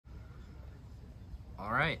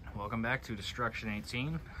Alright, welcome back to Destruction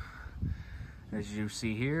 18. As you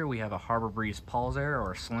see here, we have a Harbor Breeze Pulse Air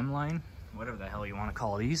or Slimline, whatever the hell you want to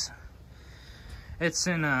call these. It's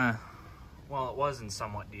in well, it was in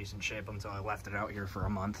somewhat decent shape until I left it out here for a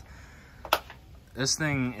month. These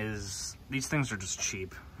things are just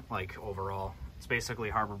cheap, like overall. It's basically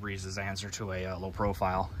Harbor Breeze's answer to a low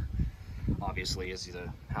profile. Obviously, is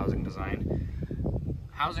the housing design.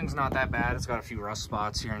 Housing's not that bad. It's got a few rust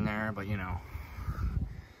spots here and there, but you know,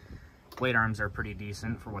 blade arms are pretty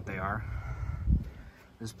decent for what they are.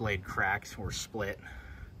 This blade cracked or split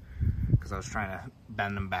because I was trying to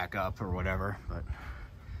bend them back up or whatever, but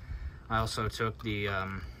I also took the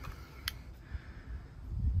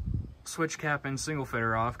switch cap and single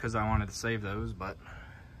fitter off because I wanted to save those, but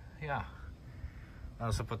yeah. I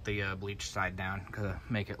also put the bleach side down to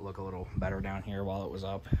make it look a little better down here while it was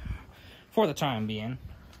up for the time being.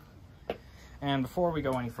 And before we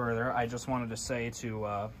go any further, I just wanted to say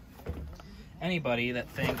to anybody that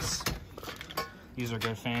thinks these are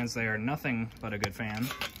good fans, they are nothing but a good fan.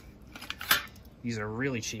 These are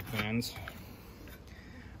really cheap fans.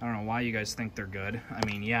 I don't know why you guys think they're good. I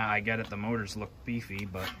mean, yeah, I get it, the motors look beefy,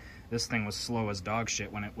 but this thing was slow as dog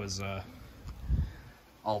shit when it was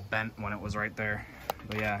all bent when it was right there.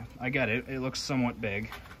 But yeah, I get it. It looks somewhat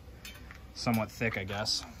big, somewhat thick, I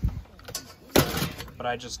guess. But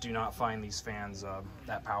I just do not find these fans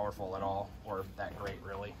that powerful at all, or that great,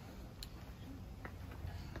 really.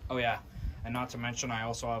 Oh yeah, and not to mention I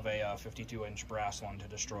also have a 52-inch brass one to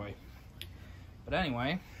destroy. But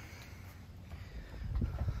anyway,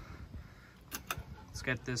 let's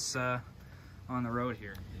get this on the road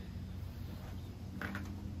here.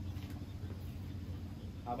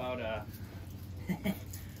 How about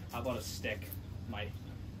how about a stick? A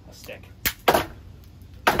stick.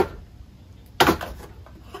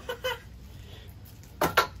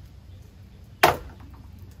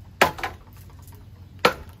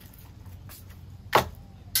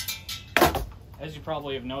 As you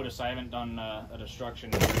probably have noticed, I haven't done a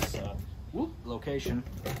destruction in this location.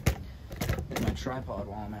 Get my tripod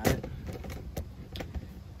while I'm at it.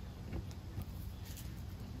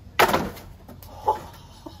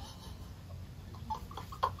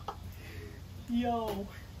 Yo.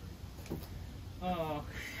 Oh.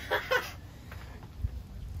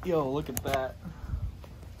 Yo, look at that.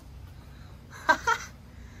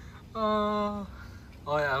 Oh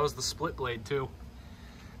yeah, that was the split blade too.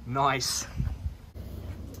 Nice.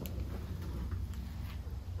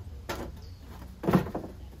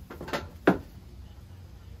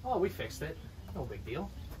 Oh, we fixed it. No big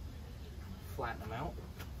deal. Flatten them out.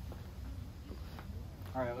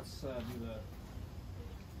 All right, let's do the...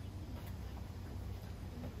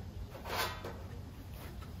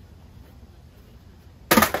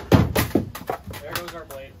 There goes our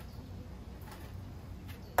blade.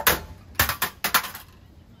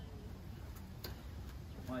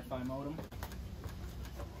 Wi-Fi modem.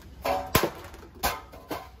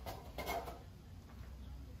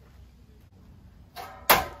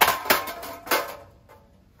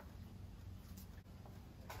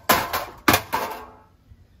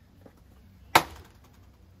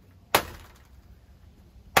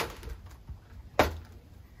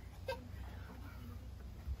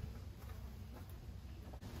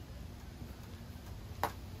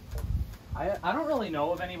 I don't really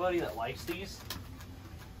know of anybody that likes these.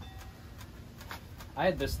 I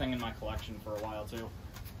had this thing in my collection for a while too.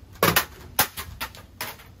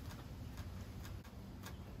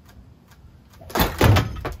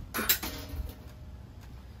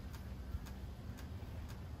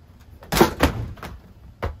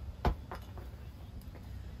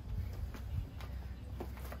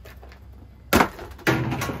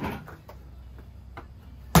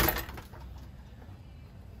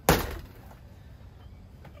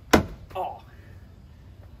 Oh.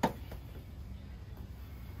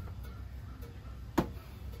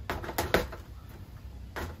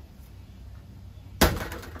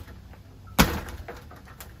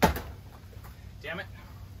 Damn it.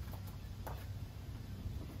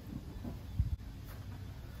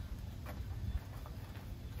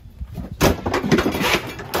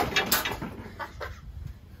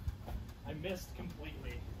 I missed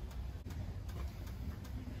completely.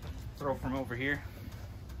 Throw from over here.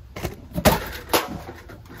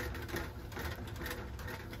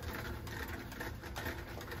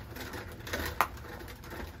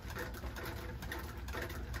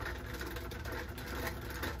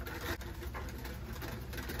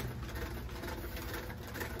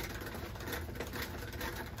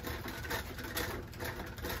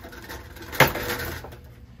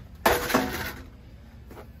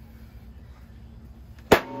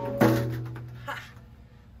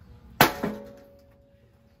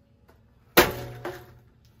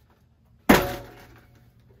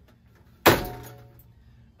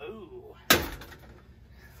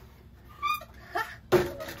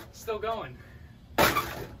 still going.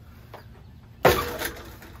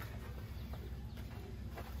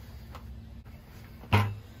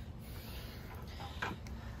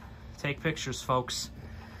 Take pictures, folks.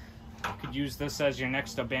 You could use this as your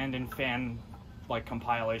next abandoned fan, like,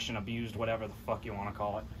 compilation, abused, whatever the fuck you want to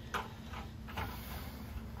call it.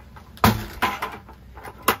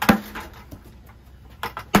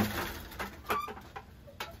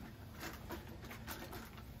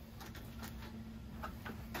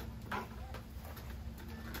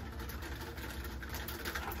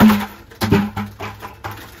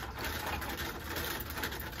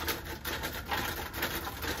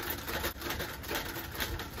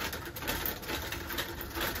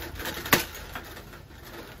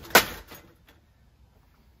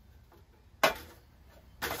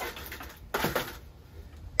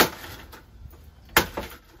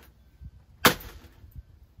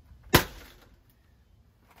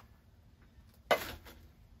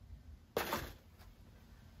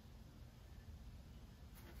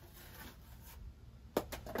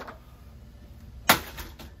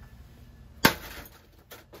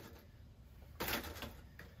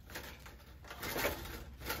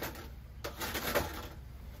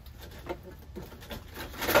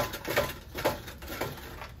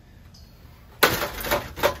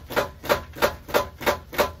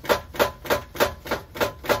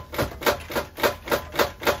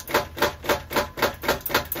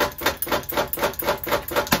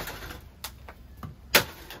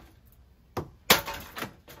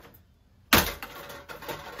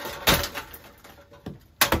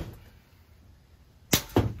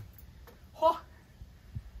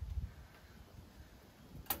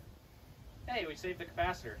 Hey, we saved the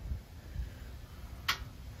capacitor.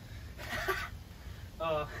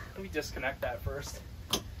 Let me disconnect that first.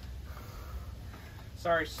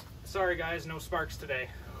 Sorry guys, no sparks today.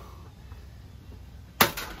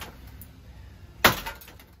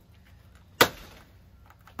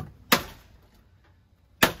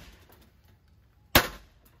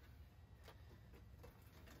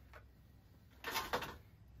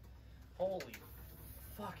 Holy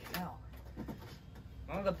fucking hell.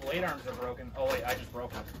 None of the blade arms are broken. Oh wait, I just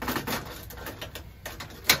broke them.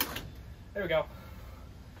 There we go.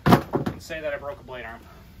 I can say that I broke a blade arm.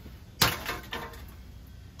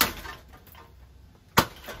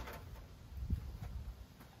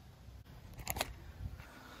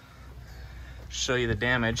 Show you the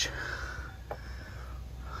damage.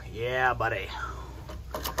 Yeah, buddy.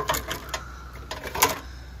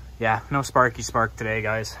 Yeah, no sparky spark today,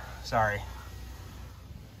 guys. Sorry.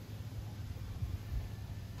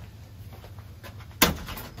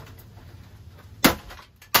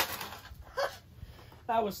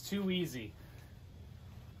 That was too easy.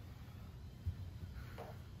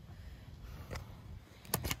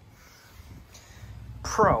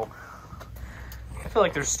 Pro. I feel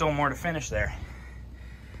like there's still more to finish there.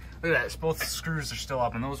 Look at that, both the screws are still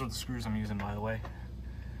up, and those are the screws I'm using, by the way.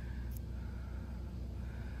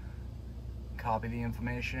 Copy the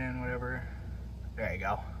information, whatever. There you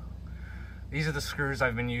go. These are the screws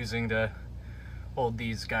I've been using to hold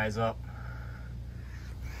these guys up.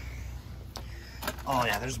 Oh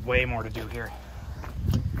yeah, there's way more to do here.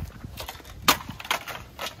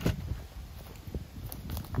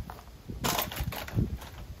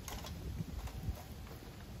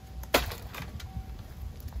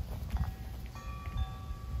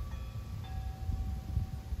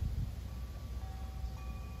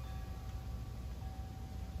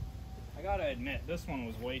 I gotta admit, this one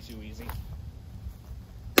was way too easy.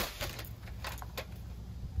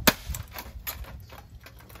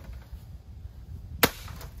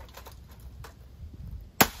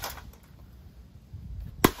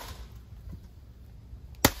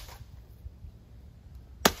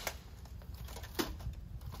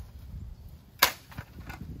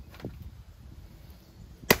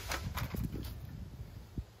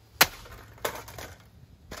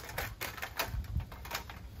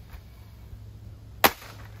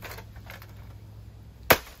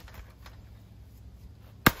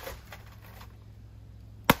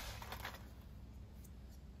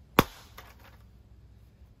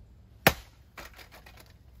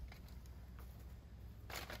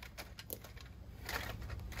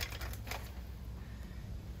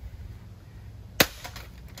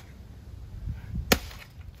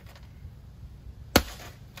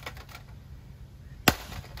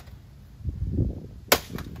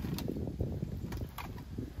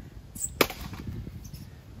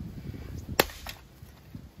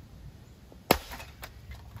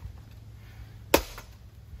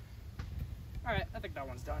 Alright, I think that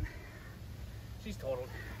one's done. She's totaled.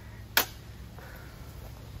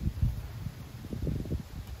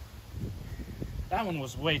 That one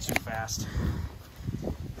was way too fast.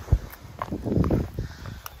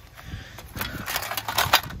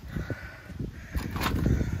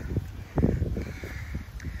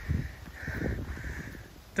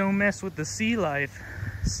 Don't mess with the sea life.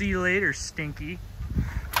 See you later, Stinky.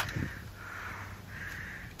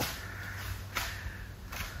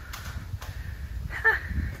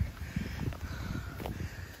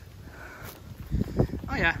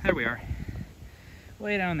 Oh yeah, there we are.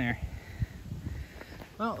 Way down there.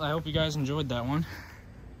 Well, I hope you guys enjoyed that one.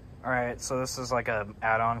 Alright, so this is like a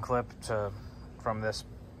add-on clip from this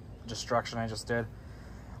destruction I just did.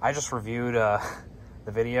 I just reviewed the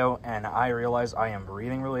video and I realized I am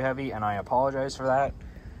breathing really heavy, and I apologize for that.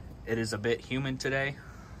 It is a bit humid today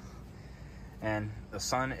and the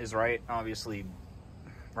sun is obviously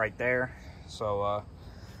right there, so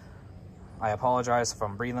I apologize if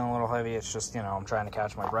I'm breathing a little heavy. It's just, you know, I'm trying to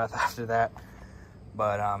catch my breath after that.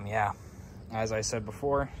 But yeah, as I said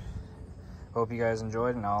before, hope you guys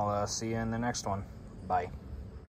enjoyed, and I'll see you in the next one. Bye.